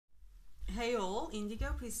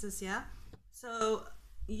Indigo Priestess here. So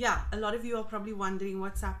yeah, a lot of you are probably wondering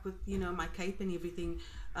what's up with my cape and everything.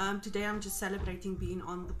 Today I'm just celebrating being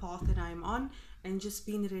on the path that I'm on and just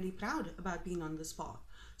being really proud about being on this path.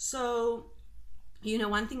 So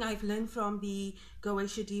one thing I've learned from the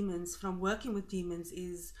Goetia demons, from working with demons,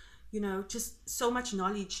 is just so much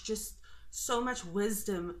knowledge, just so much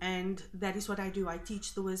wisdom, and that is what I do. I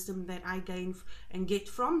teach the wisdom that I gain and get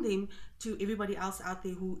from them to everybody else out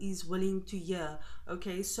there who is willing to hear.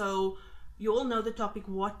 Okay, so you all know the topic,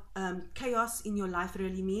 what chaos in your life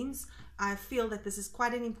really means. I feel that this is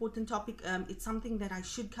quite an important topic. It's something that I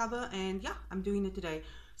should cover, and yeah, I'm doing it today.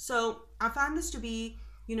 So I found this to be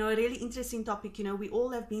a really interesting topic. We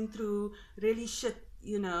all have been through really shit,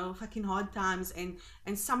 fucking hard times, and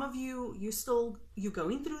some of you're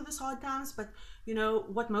going through this hard times, but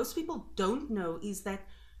what most people don't know is that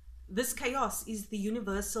this chaos is the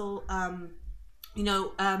universal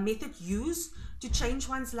method used to change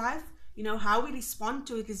one's life. How we respond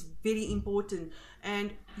to it is very important,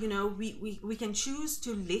 and we can choose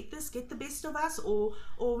to let this get the best of us, or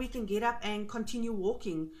we can get up and continue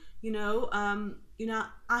walking.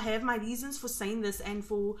 I have my reasons for saying this, and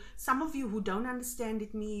for some of you who don't understand,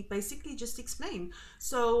 let me basically just explain.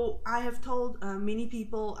 So I have told many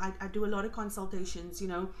people, I do a lot of consultations,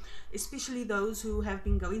 especially those who have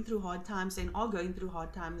been going through hard times and are going through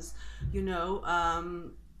hard times,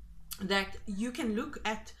 that you can look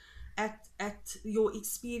at your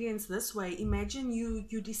experience this way. Imagine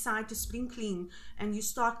you decide to spring clean, and you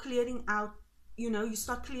start clearing out, you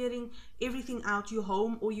start clearing everything out, your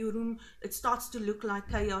home or your room. It starts to look like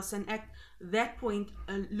chaos, and at that point,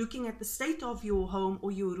 looking at the state of your home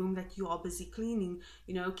or your room that you are busy cleaning,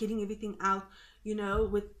 getting everything out,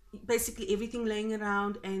 with basically everything laying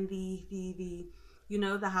around, and the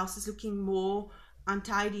house is looking more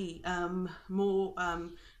untidy, more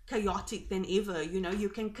chaotic than ever. You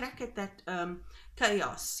can crack at that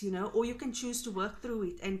chaos, or you can choose to work through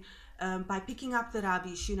it, and by picking up the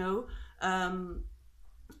rubbish,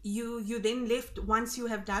 you then left, once you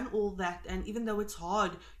have done all that, and even though it's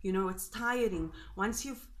hard, it's tiring, once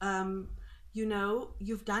you've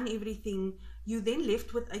you've done everything, you then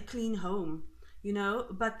left with a clean home.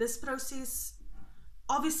 But this process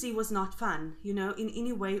obviously was not fun, in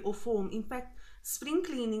any way or form. In fact, spring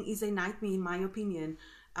cleaning is a nightmare, in my opinion.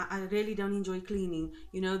 I really don't enjoy cleaning.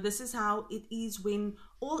 This is how it is when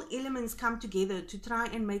all elements come together to try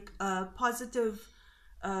and make positive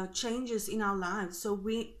changes in our lives. So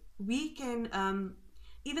we can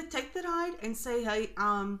either take the ride and say, hey,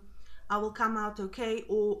 I will come out okay,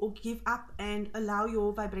 or give up and allow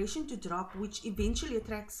your vibration to drop, which eventually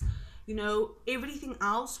attracts everything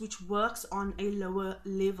else which works on a lower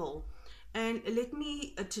level. And let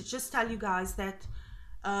me to just tell you guys that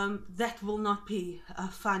that will not be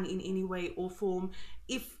fun in any way or form.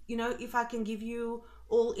 If I can give you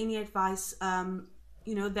all any advice,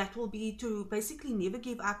 that will be to basically never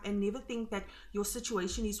give up, and never think that your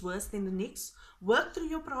situation is worse than the next. Work through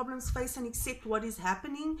your problems, face and accept what is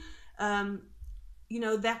happening.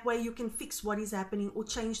 That way you can fix what is happening, or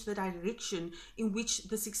change the direction in which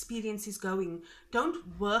this experience is going.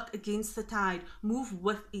 Don't work against the tide, move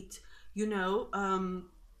with it,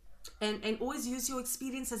 and always use your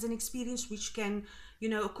experience as an experience which can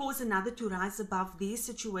cause another to rise above their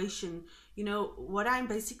situation. What I'm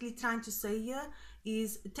basically trying to say here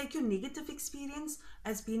is, take your negative experience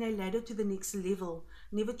as being a ladder to the next level.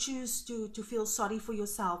 Never choose to feel sorry for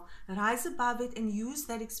yourself. Rise above it, and use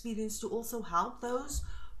that experience to also help those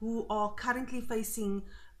who are currently facing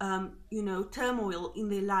turmoil in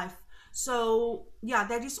their life. So yeah,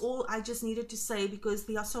 that is all I just needed to say, because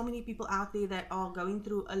there are so many people out there that are going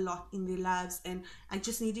through a lot in their lives, and I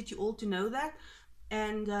just needed you all to know that.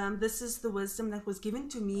 And this is the wisdom that was given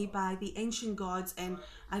to me by the ancient gods, and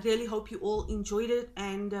I really hope you all enjoyed it.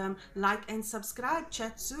 And like and subscribe.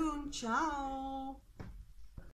 Chat soon. Ciao.